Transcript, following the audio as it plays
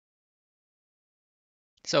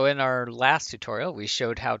So in our last tutorial, we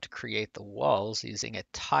showed how to create the walls using a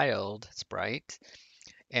tiled sprite.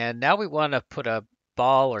 And now we want to put a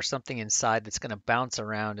ball or something inside that's going to bounce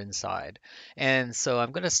around inside. And so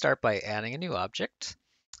I'm going to start by adding a new object.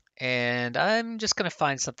 And I'm just going to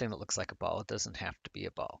find something that looks like a ball. It doesn't have to be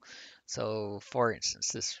a ball. So for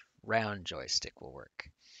instance, this round joystick will work.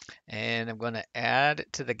 And I'm going to add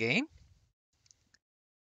it to the game.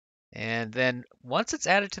 And then once it's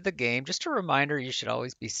added to the game, just a reminder, you should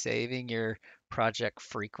always be saving your project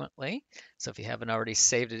frequently. So if you haven't already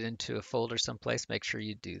saved it into a folder someplace, make sure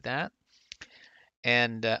you do that.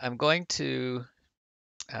 And I'm going to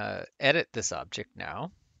edit this object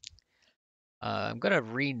now. I'm going to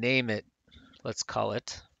rename it, let's call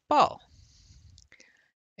it ball.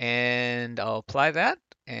 And I'll apply that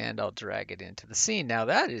and I'll drag it into the scene. Now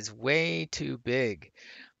that is way too big.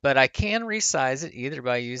 But I can resize it either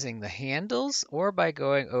by using the handles or by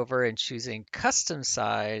going over and choosing custom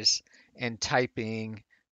size and typing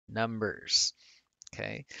numbers.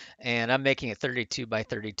 Okay, and I'm making it 32 by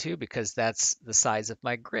 32 because that's the size of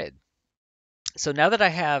my grid. So now that I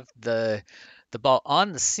have the ball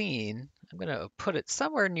on the scene, I'm going to put it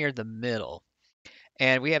somewhere near the middle.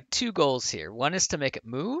 And we have two goals here. One is to make it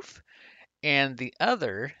move, and the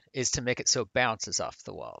other is to make it so it bounces off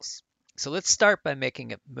the walls. So let's start by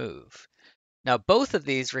making it move. Now, both of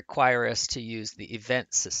these require us to use the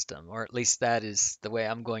event system, or at least that is the way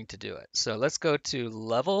I'm going to do it. So let's go to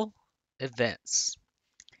Level Events.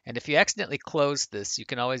 And if you accidentally close this, you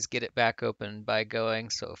can always get it back open by going.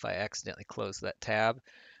 So if I accidentally close that tab,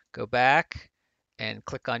 go back and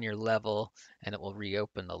click on your level, and it will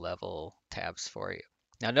reopen the level tabs for you.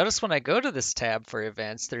 Now notice when I go to this tab for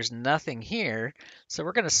events, there's nothing here. So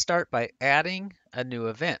we're going to start by adding a new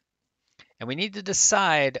event. And we need to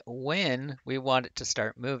decide when we want it to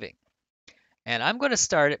start moving. And I'm going to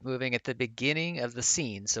start it moving at the beginning of the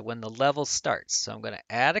scene, so when the level starts. So I'm going to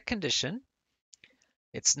add a condition.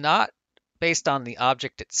 It's not based on the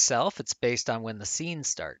object itself, it's based on when the scene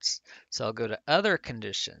starts. So I'll go to Other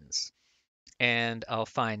Conditions, and I'll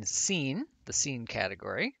find Scene, the Scene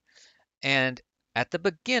category, and at the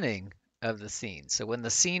beginning of the scene. So when the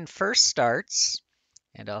scene first starts,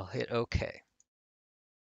 and I'll hit OK.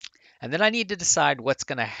 And then I need to decide what's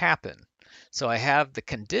going to happen. So I have the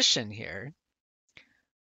condition here,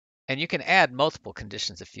 and you can add multiple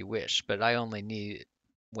conditions if you wish, but I only need it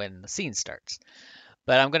when the scene starts.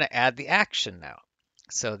 But I'm going to add the action now.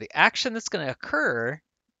 So the action that's going to occur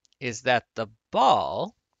is that the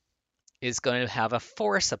ball is going to have a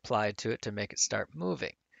force applied to it to make it start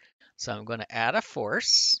moving. So I'm going to add a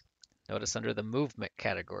force. Notice under the movement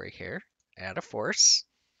category here, add a force.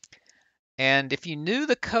 And if you knew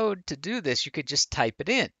the code to do this, you could just type it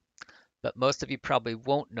in. But most of you probably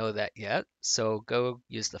won't know that yet. So go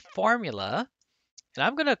use the formula, and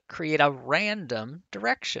I'm going to create a random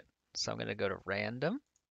direction. So I'm going to go to random,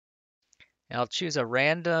 and I'll choose a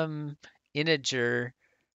random integer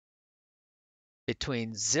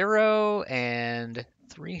between 0 and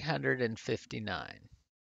 359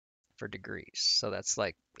 for degrees. So that's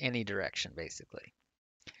like any direction basically.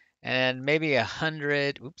 And maybe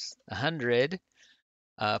 100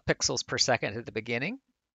 pixels per second at the beginning.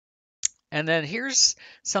 And then here's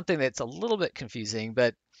something that's a little bit confusing,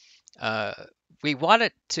 but we want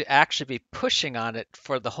it to actually be pushing on it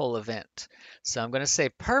for the whole event. So I'm going to say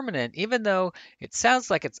permanent, even though it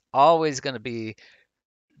sounds like it's always going to be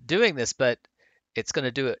doing this, but it's going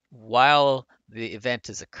to do it while the event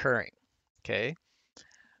is occurring. Okay.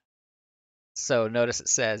 So notice it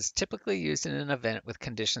says typically used in an event with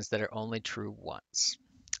conditions that are only true once.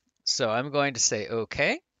 So I'm going to say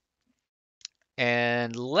OK.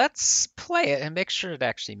 And let's play it and make sure it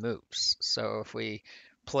actually moves. So if we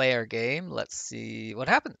play our game, let's see what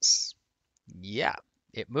happens. Yeah,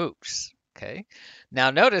 it moves. Okay.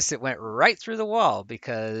 Now notice it went right through the wall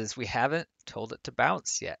because we haven't told it to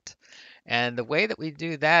bounce yet. And the way that we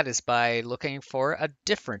do that is by looking for a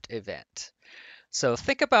different event. So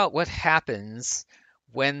think about what happens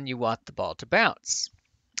when you want the ball to bounce.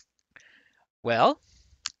 Well,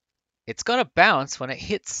 it's going to bounce when it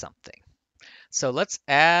hits something. So let's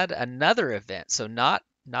add another event. So not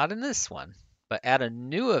in this one, but add a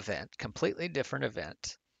new event, completely different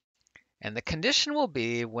event. And the condition will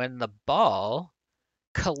be when the ball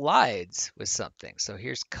collides with something. So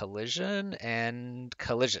here's collision and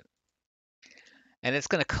collision. And it's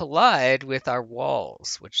going to collide with our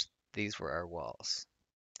walls, which these were our walls.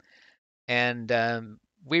 And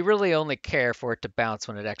we really only care for it to bounce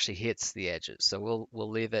when it actually hits the edges. So we'll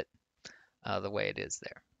leave it the way it is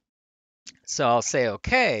there. So I'll say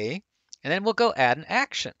OK, and then we'll go add an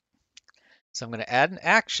action. So I'm going to add an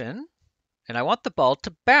action, And I want the ball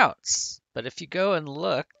to bounce. But if you go and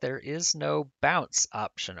look, there is no bounce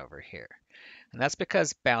option over here. And that's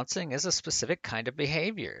because bouncing is a specific kind of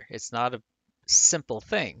behavior. It's not a simple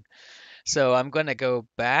thing. So I'm going to go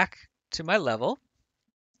back to my level,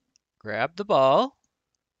 grab the ball,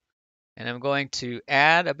 and I'm going to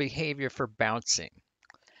add a behavior for bouncing.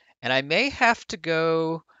 And I may have to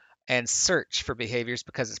go and search for behaviors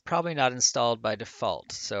because it's probably not installed by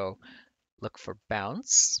default. So look for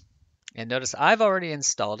bounce. And notice I've already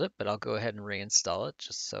installed it, but I'll go ahead and reinstall it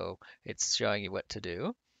just so it's showing you what to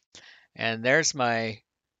do. And there's my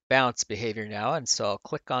bounce behavior now. And so I'll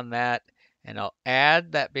click on that and I'll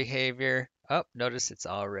add that behavior. Oh, notice it's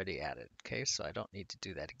already added. Okay, so I don't need to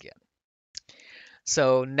do that again.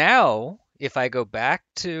 So now if I go back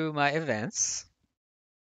to my events,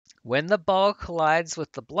 when the ball collides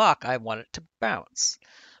with the block, I want it to bounce.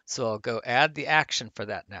 So I'll go add the action for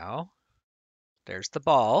that now. There's the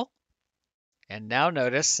ball. And now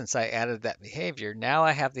notice, since I added that behavior, now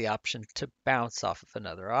I have the option to bounce off of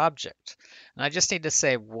another object. And I just need to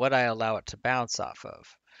say what I allow it to bounce off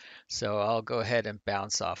of. So I'll go ahead and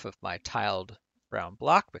bounce off of my tiled brown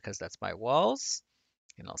block because that's my walls.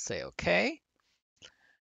 And I'll say OK.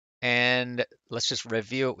 And let's just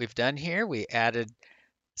review what we've done here. We added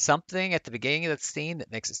something at the beginning of the scene that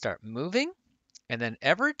makes it start moving. And then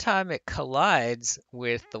every time it collides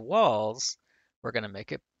with the walls, we're going to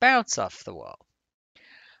make it bounce off the wall.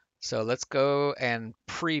 So let's go and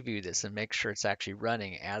preview this and make sure it's actually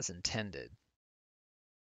running as intended.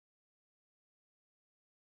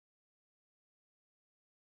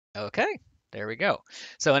 Okay, there we go.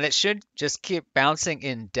 So, and it should just keep bouncing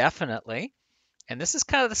indefinitely. And this is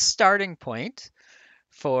kind of the starting point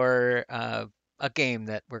for a game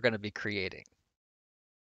that we're going to be creating.